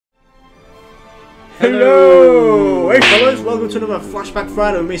Hello! Hey fellas, welcome to another Flashback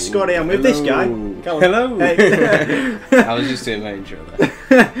Friday with me, Scotty, and with this guy. Hello! Hey. I was just doing my intro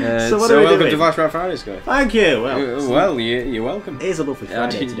there. So welcome to Flashback Friday, Scotty. Thank you! You're welcome. It is a lovely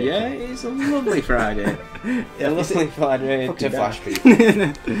Friday today. Yeah, it's a lovely Friday. Yeah, a lovely Friday to fucking flash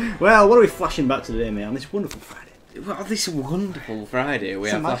people. Well, what are we flashing back to today, mate, on this wonderful Friday? Well, this wonderful Friday, we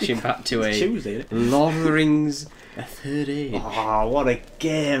It's are a magic- flashing back to it's a Tuesday, isn't it? Lord of the Rings, a third age. Oh, what a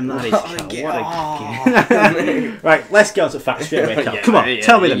game that is, What Cal. a game. What a game. Right, let's go to facts straight away, Cal. Yeah, Come on, yeah,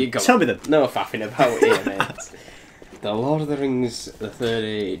 tell me you them. go. Tell me them. No faffing about here, mate. The Lord of the Rings, the third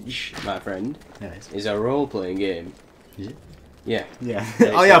age, my friend, is a role-playing game. Is it? Yeah. Yeah.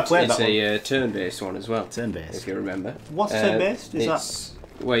 Oh yeah, I played that It's one. a turn-based one as well. Turn-based. If you remember. What's turn-based? Is it's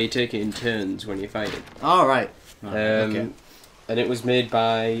where you take it in turns when you're fighting. Oh, right. Okay. And it was made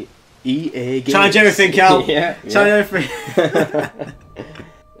by EA Games. Challenge everything, Cal. Yeah. Challenge everything.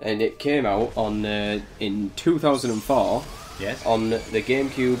 And it came out on in 2004 Yes. on the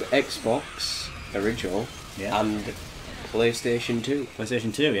GameCube, Xbox original, Yeah. and PlayStation 2.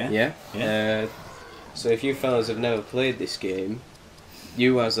 PlayStation 2, yeah? Yeah. Yeah. So if you fellas have never played this game,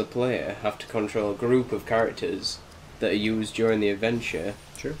 you as a player have to control a group of characters that are used during the adventure.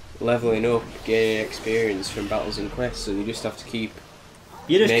 True. Leveling up, gaining experience from battles and quests, so you just have to keep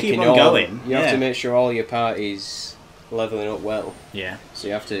You just making keep on going. You have to make sure all your party's leveling up well. Yeah. So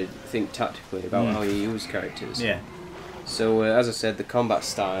you have to think tactically about how you use characters. Yeah. So as I said, the combat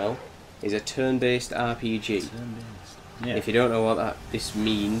style is a turn-based RPG. Yeah. If you don't know what this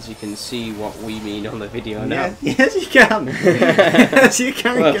means, you can see what we mean on the video now. Yeah. Yes, you can. Yes, you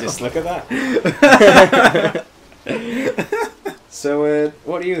can. Well, go. just look at that. So,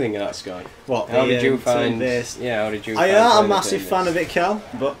 what do you think of that, Sky? What? How did you find? find? Yeah, how did you? I find am a playing massive the fan of it, Cal.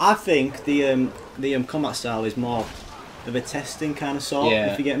 But I think the combat style is more of a testing kind of sort.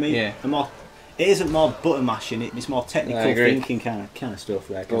 Yeah, If you get me. yeah. It isn't more button mashing. It's more technical I agree. thinking kind of stuff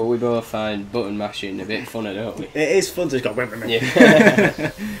there. Well, we both find button mashing a bit funner, don't we? It is fun to just go.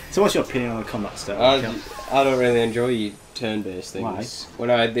 Yeah. So, what's your opinion on the combat style? I don't really enjoy turn-based things. Why?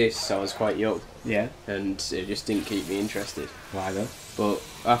 When I had this, I was quite young, Yeah. and it just didn't keep me interested. Why though? But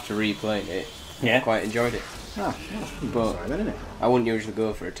after replaying it, Yeah. I quite enjoyed it. Ah, But sorry, then, isn't it? I wouldn't usually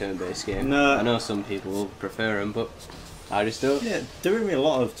go for a turn-based game. No. I know some people will prefer them, but I just don't. Yeah, there isn't really a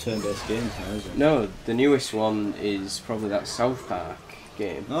lot of turn-based games now, is there? No, the newest one is probably that South Park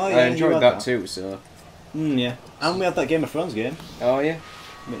game. Oh, yeah, I you enjoyed had that that. too. So. Yeah. And we had that Game of Thrones game. Oh yeah.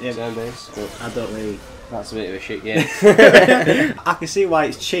 But yeah, Turn-based, but I don't really. that's a bit of a shit game. I can see why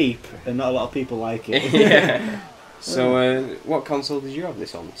it's cheap and not a lot of people like it. Yeah. So, what console did you have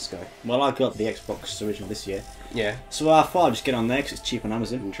this on, Sky? Well, I got the Xbox original this year, Yeah, so I thought I'd just get on there because it's cheap on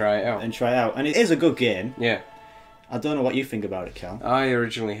Amazon and try it out. and try it out. And it is a good game. Yeah, I don't know what you think about it, Cal. I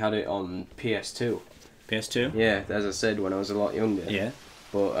originally had it on PS2. PS2. Yeah, as I said, when I was a lot younger. Yeah.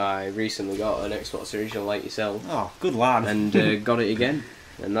 But I recently got an Xbox original like yourself, Oh, good lad. and got it again,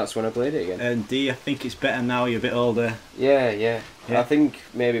 and that's when I played it again. And do you think it's better now you're a bit older? Yeah. Yeah. I think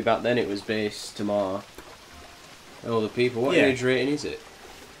maybe back then it was based to more older people. What Yeah. age rating is it?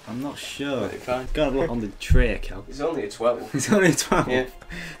 I'm not sure. Right, fine. Gotta look on the tray, Cal. It's only a 12. It's only 12. Yeah.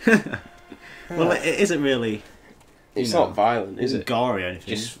 Well, it isn't really. It's you know, not violent, is it? Gory or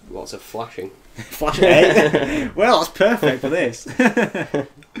anything. Just lots of flashing. Flash it. Well, that's perfect for this.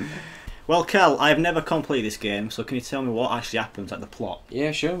 Well, Kel, I've never completed this game, so can you tell me what actually happens, like the plot?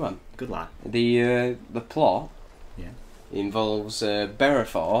 Yeah, sure, man. Good lad. The plot Yeah. involves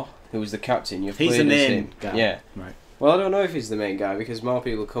Berefor, who's the captain. You've He's played the as main him. guy. Yeah. Right. Well, I don't know if he's the main guy because more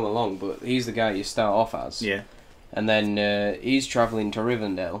people come along, but he's the guy you start off as. Yeah. And then he's travelling to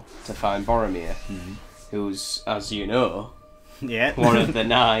Rivendell to find Boromir, Mm-hmm. who's, as you know, Yeah. one of the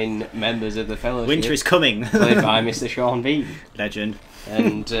 9 members of the Fellowship. Winter is coming. Played by Mr. Sean Bean. Legend.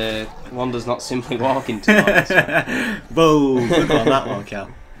 And one does not simply walk into one. Boom. Good one, that one, Cal.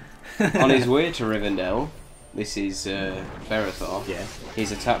 On his way to Rivendell, this is Berefor. Yeah.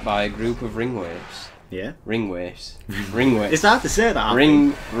 He's attacked by a group of ringwraiths. Yeah. Ringwraiths. It's Ringwraiths. hard to say that. I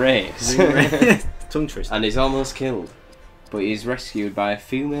think. Ringwraiths. Tongue twister. And he's almost killed. But he's rescued by a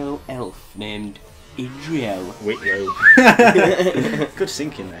female elf named Idriel. Good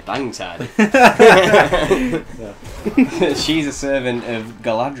sinking there. Bang time. She's a servant of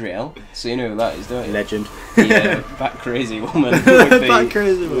Galadriel, so you know who that is, don't you? Legend. The bat crazy woman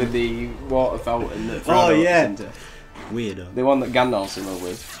Bat-crazy woman. with the water fountain that Oh, Frodo yeah. into. Weirdo. The one that Gandalf's in love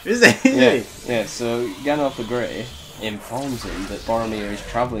with. Is it? Yeah. So Gandalf the Grey informs him that Boromir is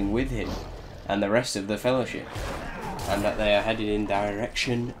travelling with him and the rest of the Fellowship. and that they are headed in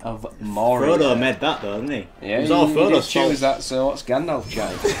direction of Moria. Frodo made that though, didn't he? Yeah, it was all he Frodo's did choose fault. that, so what's Gandalf's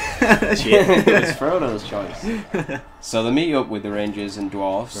choice? Shit. It was Frodo's choice. So they meet up with the Rangers and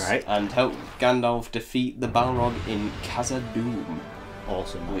Dwarfs and help Gandalf defeat the Balrog in Khazad-dûm.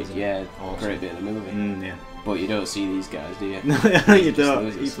 Awesome. Yeah, awesome. Great bit of the movie. Yeah. But you don't see these guys, do you? No, you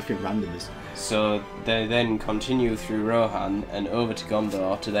don't. He's looking randomness. So they then continue through Rohan and over to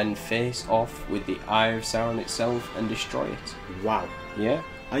Gondor to then face off with the Eye of Sauron itself and destroy it. Wow. Yeah.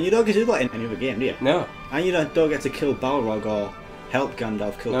 And you don't get to do that in any other game, do you? No. And you don't get to kill Balrog or help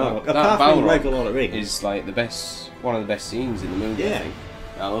Gandalf kill Balrog. That Apart from regular Lord of the Rings. Is like one of the best scenes in the movie, I think.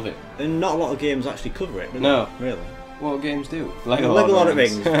 I love it. And not a lot of games actually cover it, do No. they? Really? What games do? Lego Lord of the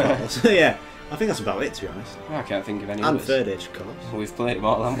Rings, of course. Yeah. I think that's about it, to be honest. I can't think of any And others. Third Age, of course. We've played them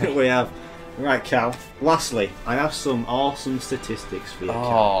all, haven't we? We have. Right, Cal. Lastly, I have some awesome statistics for you,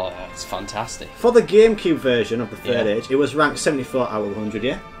 Cal. Oh, that's fantastic. For the GameCube version of the Third Age, it was ranked 74 out of 100,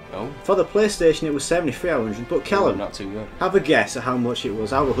 yeah? Oh. For the PlayStation, it was 73 out of 100. But, Callum, not too good. have a guess at how much it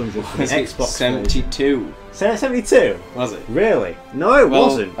was out of 100 for the Xbox 72. 72? Was it? Really? No, it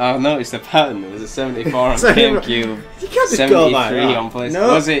wasn't. I noticed the pattern. There was a 74 on So GameCube. You can't just go by 73 that. on PlayStation.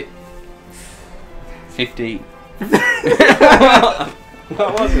 No. Was it 15?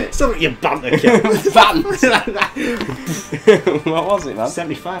 What was it? Stop your banter, Cal. What was it, man?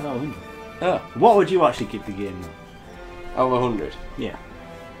 75 out of 100. Oh. What would you actually give the game, though? Out of 100. Yeah.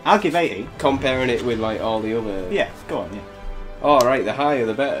 I'll give 80. Comparing it with like all the other. Yeah, go on, yeah. Oh, right, the higher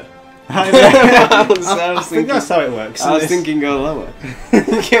the better. I think that's how it works. I was thinking go lower.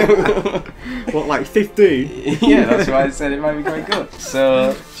 What, like 15? Yeah, that's why I said it might be quite good.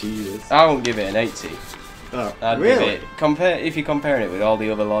 So, Jesus. I won't give it an 80. Oh, I'd really? give it, if you're comparing it with all the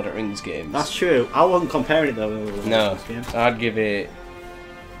other Lord of the Rings games. That's true. I wasn't comparing it though with the No, Lord of the Rings games. I'd give it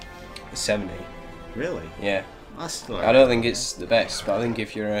 70. Really? Yeah. That's still I don't think it's the best, but I think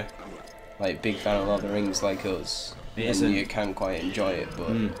if you're a big fan of Lord of the Rings like us, then you can quite enjoy it.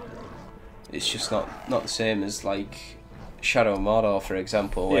 But it's just not the same as like Shadow of Mordor, for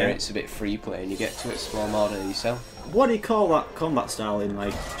example, where it's a bit free play and you get to explore Mordor yourself. What do you call that combat style in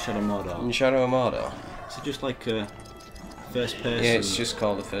like Shadow of Mordor? In Shadow of Mordor? Is it just like a first person? Yeah, it's just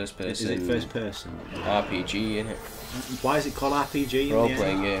called a first person. Is it first person? RPG, innit? Why is it called RPG? Role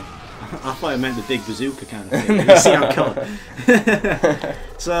playing game. I thought it meant the big bazooka kind of thing. You see how cool.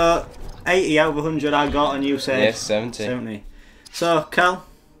 So 80 out of 100 I got, and you said yes, 70. 70. So Cal.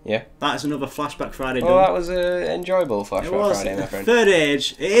 Yeah. That's another Flashback Friday done. Well, that was an enjoyable Flashback Friday, my friend. Third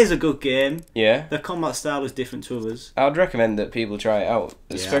Age, it is a good game. Yeah. The combat style is different to others. I'd recommend that people try it out,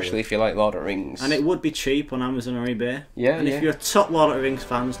 especially if you like Lord of the Rings. And it would be cheap on Amazon or eBay. Yeah, And if you're top Lord of the Rings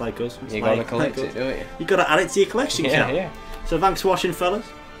fans like us, you gotta collect it, don't you? You gotta add it to your collection, Cal. Yeah. So thanks for watching, fellas.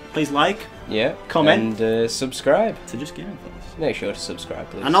 Please like, comment, and subscribe to Just Gaming, fellas. Make sure to subscribe,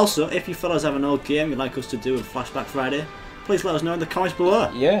 please. And also, if you fellas have an old game you'd like us to do with Flashback Friday, please let us know in the comments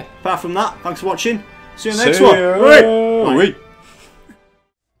below. Yeah. Apart from that, thanks for watching. See you in the next one. Right.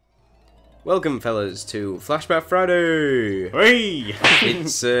 Welcome, fellas, to Flashback Friday. Hey.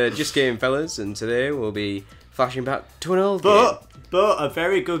 It's Just Game, fellas, and today we'll be flashing back to an old game. But a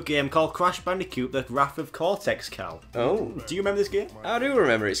very good game called Crash Bandicoot: The Wrath of Cortex, Cal. Oh. Do you remember this game? I do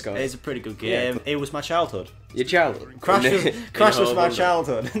remember it's called. It's a pretty good game. It was my childhood. Your childhood. Crash was my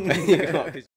childhood.